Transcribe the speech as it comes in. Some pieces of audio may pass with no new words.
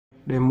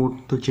để một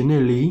thực chiến địa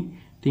lý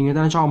thì người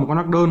ta cho một con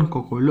lắc đơn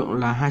có khối lượng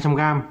là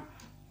 200g,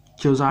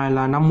 chiều dài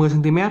là 50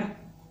 cm.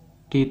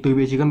 Thì từ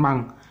vị trí cân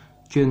bằng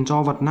truyền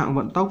cho vật nặng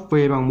vận tốc V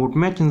bằng 1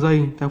 m trên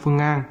giây theo phương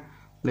ngang,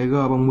 lấy G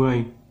bằng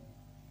 10.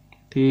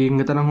 Thì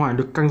người ta đang hỏi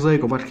được căng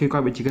dây của vật khi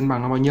qua vị trí cân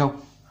bằng là bao nhiêu.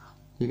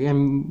 Thì các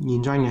em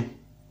nhìn cho anh này.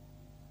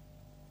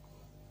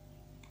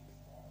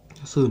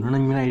 Giả sử nó là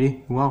như thế này đi,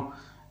 đúng không?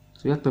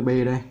 Sẽ từ B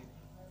đây.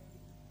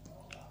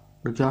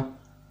 Được chưa?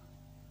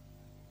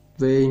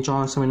 V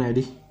cho sang bên này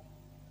đi.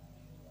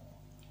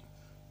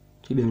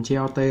 Thì điểm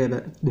treo T ở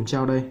đây, điểm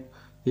treo đây.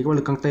 Thì có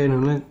lực căng T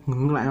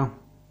hướng lại không?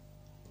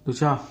 Được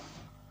chưa?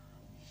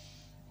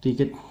 Thì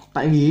cái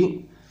tại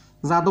vì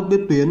gia tốc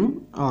tiếp tuyến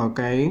ở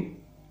cái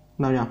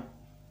nào nhỉ?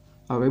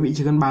 Ở cái vị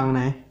trí cân bằng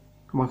này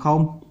bằng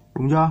 0,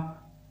 đúng chưa?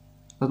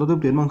 Gia tốc tiếp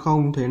tuyến bằng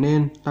 0, thế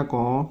nên ta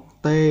có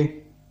T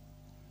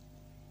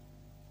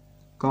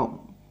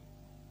cộng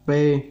P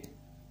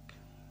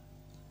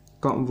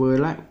cộng với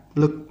lại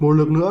một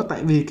lực nữa,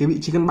 tại vì cái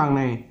vị trí cân bằng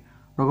này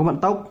nó có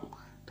vận tốc,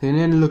 thế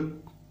nên lực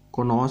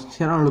của nó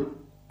sẽ là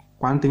lực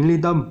quán tính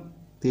ly tâm,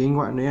 thì anh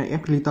gọi đấy là F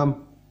ly tâm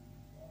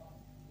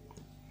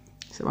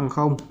sẽ bằng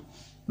 0.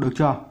 Được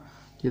chưa?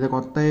 Thì ta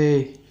có T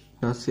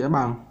nó sẽ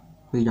bằng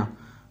gì nhỉ?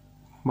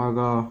 Mg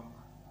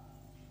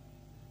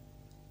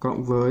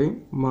cộng với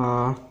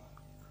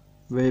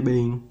mv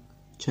bình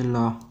trên L.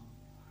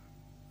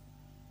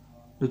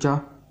 Được chưa?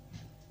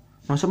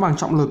 Nó sẽ bằng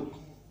trọng lực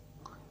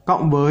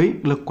cộng với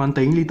lực quán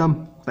tính ly tâm,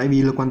 tại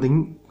vì lực quán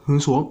tính hướng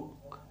xuống.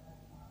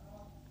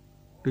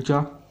 Được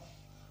chưa?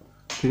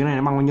 Thì cái này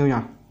nó bằng bao nhiêu nhỉ?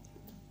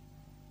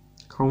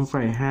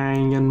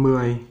 0,2 nhân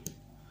 10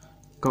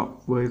 cộng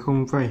với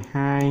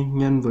 0,2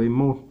 nhân với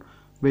 1,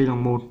 V là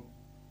 1.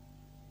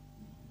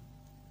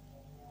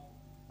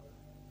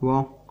 Đúng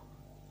không?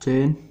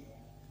 Trên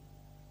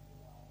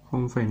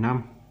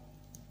 0,5.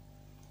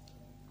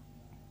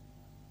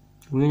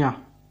 Đúng nhỉ?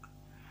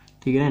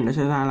 Thì cái này nó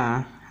sẽ ra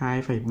là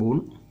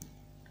 2,4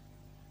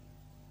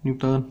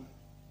 Newton.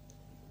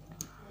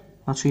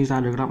 Nó suy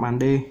ra được đáp án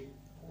D,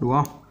 đúng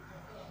không?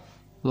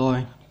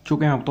 Rồi,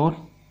 chúc em học tốt.